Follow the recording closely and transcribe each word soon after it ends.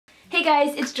Hey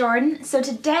guys, it's Jordan. So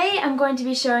today I'm going to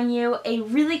be showing you a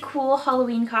really cool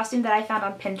Halloween costume that I found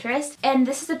on Pinterest. And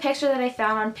this is a picture that I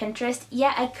found on Pinterest,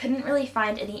 yet I couldn't really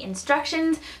find any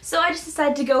instructions, so I just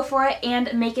decided to go for it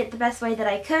and make it the best way that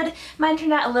I could. Mine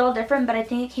turned out a little different, but I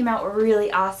think it came out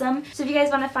really awesome. So if you guys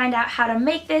want to find out how to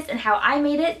make this and how I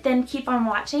made it, then keep on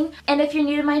watching. And if you're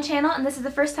new to my channel and this is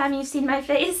the first time you've seen my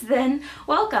face, then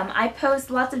welcome. I post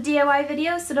lots of DIY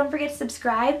videos, so don't forget to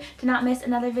subscribe to not miss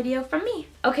another video from me.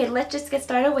 Okay, let's just get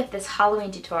started with this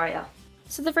Halloween tutorial.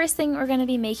 So the first thing we're going to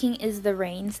be making is the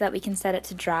rain so that we can set it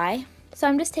to dry. So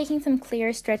I'm just taking some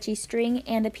clear stretchy string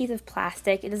and a piece of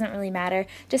plastic. It doesn't really matter,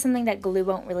 just something that glue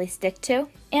won't really stick to.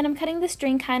 And I'm cutting the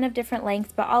string kind of different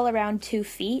lengths, but all around 2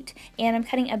 feet. And I'm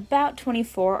cutting about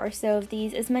 24 or so of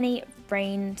these. As many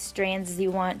rain strands as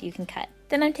you want, you can cut.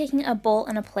 Then I'm taking a bowl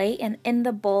and a plate, and in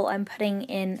the bowl I'm putting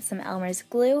in some Elmer's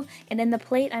glue, and in the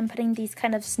plate I'm putting these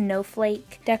kind of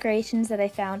snowflake decorations that I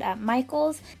found at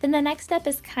Michael's. Then the next step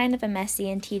is kind of a messy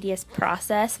and tedious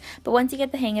process, but once you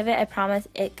get the hang of it, I promise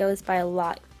it goes by a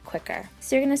lot quicker.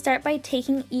 So you're going to start by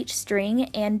taking each string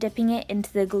and dipping it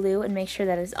into the glue and make sure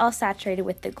that it's all saturated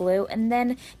with the glue, and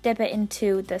then dip it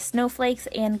into the snowflakes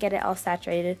and get it all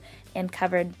saturated and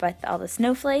covered with all the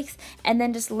snowflakes, and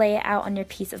then just lay it out on your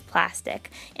piece of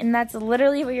plastic. And that's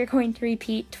literally what you're going to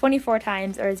repeat 24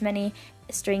 times, or as many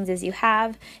strings as you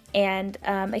have, and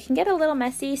it can get a little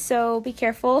messy, so be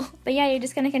careful. But yeah, you're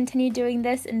just going to continue doing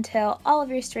this until all of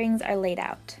your strings are laid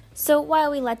out. So while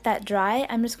we let that dry,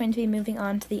 I'm just going to be moving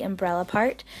on to the umbrella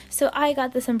part. So I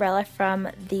got this umbrella from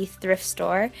the thrift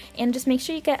store, and just make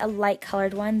sure you get a light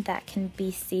colored one that can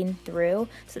be seen through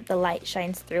so that the light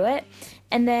shines through it.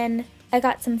 And then I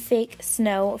got some fake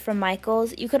snow from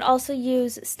Michael's. You could also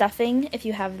use stuffing if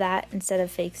you have that instead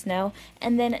of fake snow,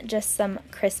 and then just some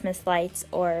Christmas lights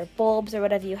or bulbs or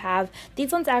whatever you have.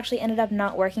 These ones actually ended up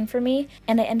not working for me,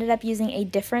 and I ended up using a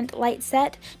different light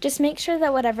set. Just make sure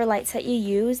that whatever light set you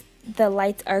use, the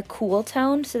lights are cool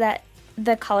toned so that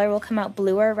the color will come out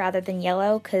bluer rather than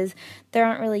yellow, because there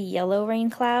aren't really yellow rain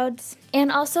clouds.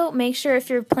 And also make sure if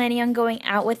you're planning on going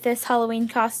out with this Halloween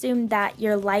costume that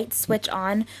your lights switch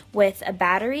on with a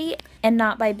battery and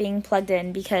not by being plugged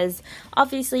in, because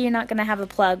obviously you're not going to have a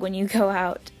plug when you go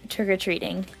out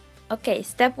trick-or-treating. Okay,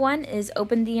 step 1 is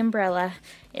open the umbrella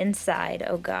inside.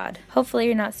 Oh god. Hopefully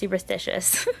you're not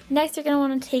superstitious. Next, you're going to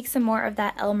want to take some more of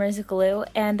that Elmer's glue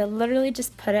and literally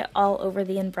just put it all over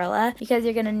the umbrella, because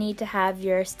you're going to need to have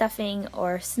your stuffing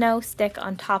or snow stick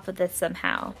on top of this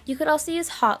somehow. You could also use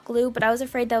hot glue, but I was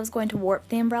afraid that was going to warp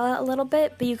the umbrella a little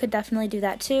bit, but you could definitely do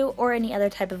that too, or any other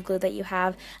type of glue that you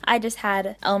have. I just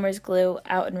had Elmer's glue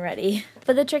out and ready.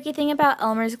 But the tricky thing about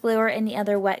Elmer's glue or any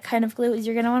other wet kind of glue is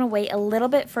you're going to want to wait a little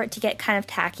bit for it to get kind of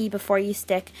tacky before you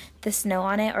stick the snow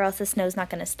on it, or else the snow's not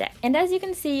going to stick. And as you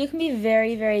can see, you can be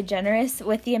very, very generous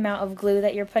with the amount of glue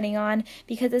that you're putting on,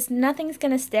 because nothing's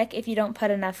going to stick if you don't put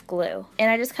enough glue.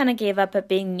 And I just kind of gave up at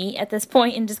being neat at this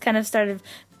point and just kind of started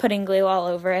putting glue all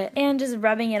over it and just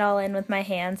rubbing it all in with my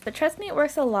hands, but trust me, it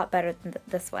works a lot better than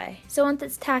this way. So once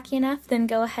it's tacky enough, then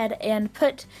go ahead and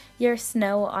put your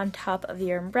snow on top of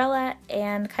your umbrella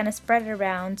and kind of spread it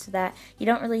around so that you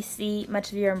don't really see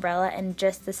much of your umbrella and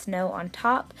just the snow on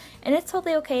top. And it's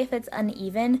totally okay if it's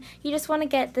uneven. You just want to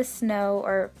get the snow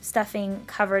or stuffing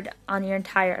covered on your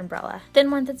entire umbrella.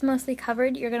 Then once it's mostly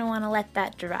covered, you're going to want to let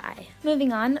that dry.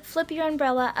 Moving on, flip your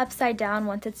umbrella upside down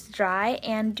once it's dry,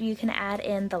 and you can add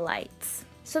in the lights.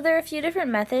 So there are a few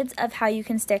different methods of how you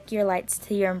can stick your lights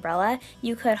to your umbrella.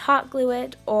 You could hot glue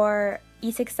it, or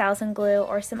E6000 glue,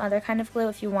 or some other kind of glue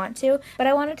if you want to, but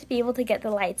I wanted to be able to get the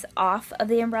lights off of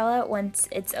the umbrella once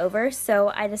it's over,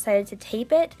 so I decided to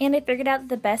tape it. And I figured out that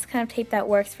the best kind of tape that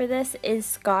works for this is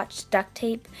Scotch duct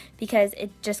tape, because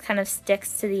it just kind of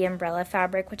sticks to the umbrella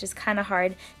fabric, which is kind of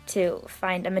hard to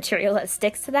find a material that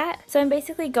sticks to that. So I'm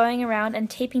basically going around and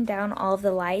taping down all of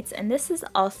the lights, and this is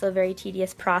also a very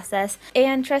tedious process,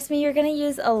 and trust me, you're going to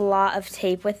use a lot of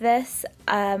tape with this.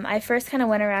 I first kind of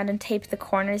went around and taped the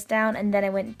corners down, and then I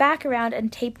went back around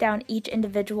and taped down each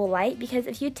individual light, because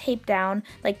if you tape down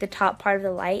like the top part of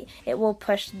the light, it will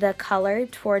push the color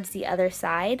towards the other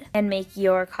side and make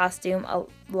your costume a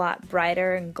lot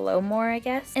brighter and glow more, I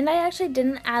guess. And I actually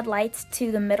didn't add lights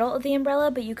to the middle of the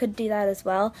umbrella, but you could do that as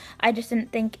well. I just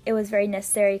didn't think it was very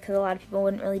necessary because a lot of people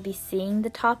wouldn't really be seeing the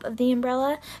top of the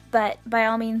umbrella, but by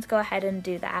all means go ahead and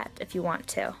do that if you want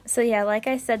to. So yeah, like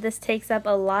I said, this takes up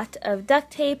a lot of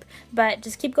duct tape, but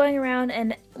just keep going around,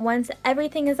 and once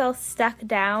everything is all stuck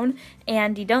down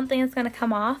and you don't think it's going to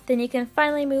come off, then you can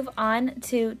finally move on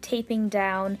to taping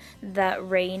down the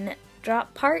rain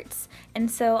backdrop parts. And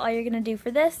so all you're going to do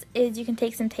for this is you can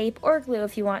take some tape or glue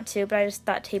if you want to, but I just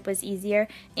thought tape was easier,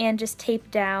 and just tape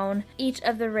down each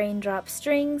of the raindrop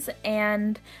strings,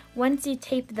 and once you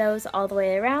tape those all the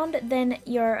way around, then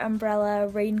your umbrella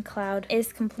rain cloud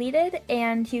is completed,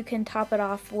 and you can top it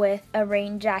off with a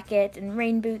rain jacket and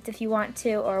rain boots if you want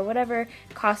to, or whatever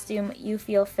costume you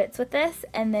feel fits with this,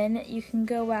 and then you can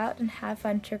go out and have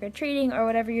fun trick-or-treating or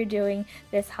whatever you're doing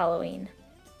this Halloween.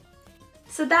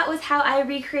 So that was how I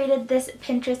recreated this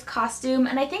Pinterest costume,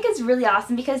 and I think it's really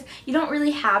awesome because you don't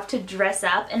really have to dress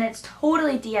up and it's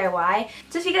totally DIY.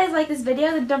 So if you guys like this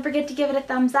video, then don't forget to give it a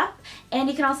thumbs up, and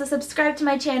you can also subscribe to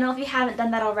my channel if you haven't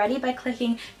done that already by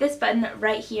clicking this button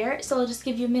right here. So I'll just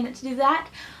give you a minute to do that.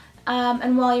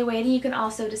 And while you're waiting, you can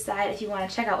also decide if you want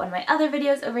to check out one of my other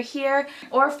videos over here,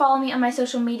 or follow me on my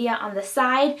social media on the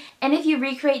side. And if you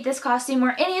recreate this costume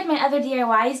or any of my other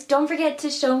DIYs, don't forget to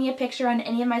show me a picture on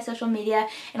any of my social media,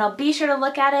 and I'll be sure to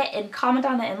look at it and comment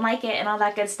on it and like it and all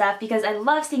that good stuff, because I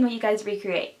love seeing what you guys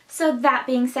recreate. So that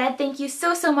being said, thank you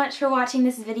so much for watching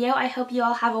this video. I hope you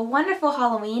all have a wonderful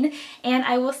Halloween, and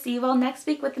I will see you all next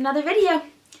week with another video.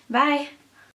 Bye!